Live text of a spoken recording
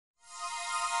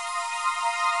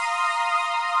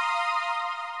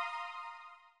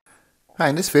Hi,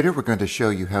 in this video we're going to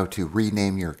show you how to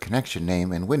rename your connection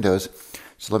name in Windows.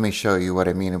 So let me show you what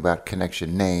I mean about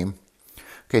connection name.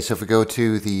 Okay, so if we go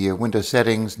to the Windows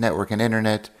settings, network and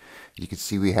internet, you can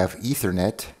see we have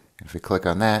Ethernet. If we click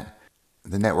on that,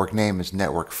 the network name is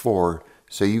network 4.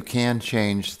 So you can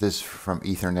change this from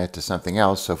Ethernet to something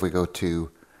else. So if we go to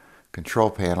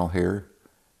control panel here,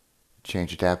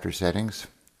 change adapter settings,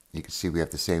 you can see we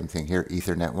have the same thing here,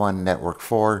 Ethernet 1, network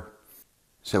 4.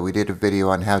 So we did a video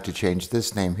on how to change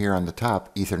this name here on the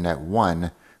top, Ethernet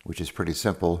 1, which is pretty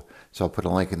simple. So I'll put a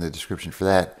link in the description for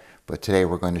that. But today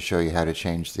we're going to show you how to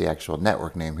change the actual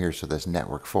network name here, so that's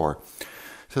network 4.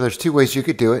 So there's two ways you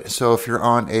could do it. So if you're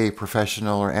on a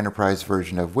professional or enterprise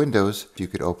version of Windows, you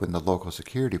could open the local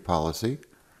security policy.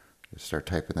 Just start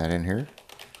typing that in here.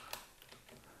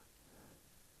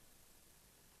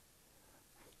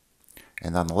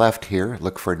 And on the left here,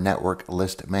 look for Network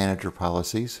List Manager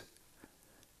Policies.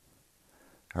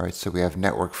 All right, so we have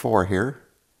network 4 here.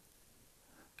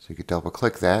 So you could double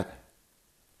click that.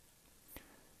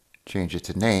 Change it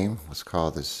to name. Let's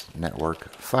call this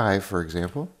network 5, for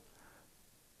example.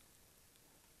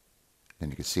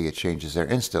 And you can see it changes there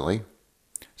instantly.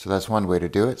 So that's one way to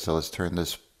do it. So let's turn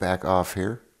this back off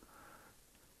here.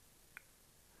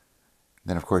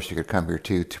 Then of course you could come here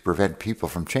too to prevent people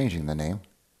from changing the name.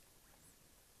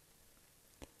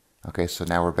 Okay, so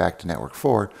now we're back to network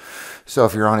 4. So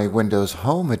if you're on a Windows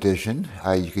Home Edition,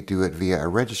 you could do it via a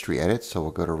registry edit. So we'll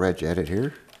go to Reg Edit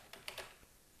here.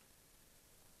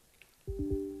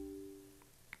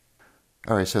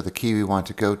 All right, so the key we want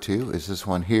to go to is this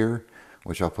one here,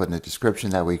 which I'll put in the description.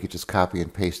 That way you could just copy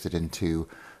and paste it into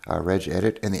Reg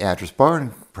Edit in the address bar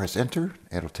and press Enter.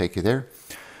 It'll take you there.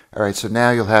 All right, so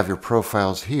now you'll have your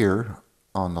profiles here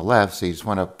on the left. So you just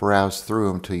want to browse through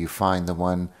them until you find the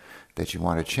one that you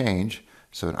want to change.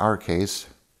 So in our case,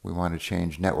 we want to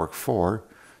change network 4.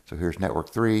 So here's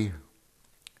network 3.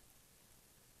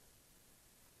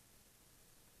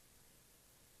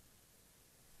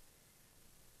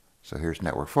 So here's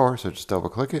network 4. So just double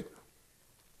click it.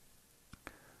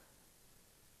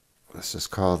 Let's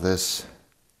just call this,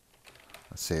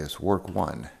 let's say it's work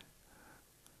 1.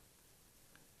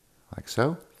 Like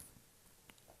so.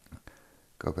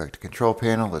 Go back to control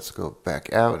panel. Let's go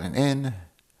back out and in.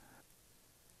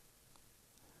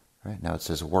 All right, now it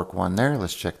says work 1 there.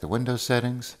 Let's check the Windows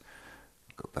settings.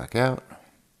 Go back out.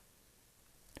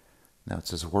 Now it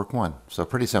says work 1. So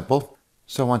pretty simple.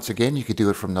 So once again, you could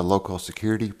do it from the local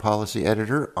security policy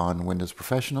editor on Windows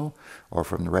Professional or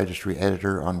from the registry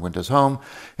editor on Windows Home.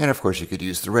 And of course, you could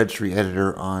use the registry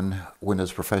editor on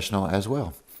Windows Professional as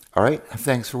well. All right,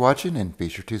 thanks for watching and be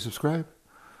sure to subscribe.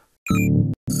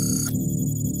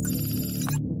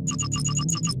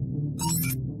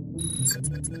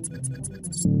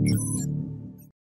 Thank you.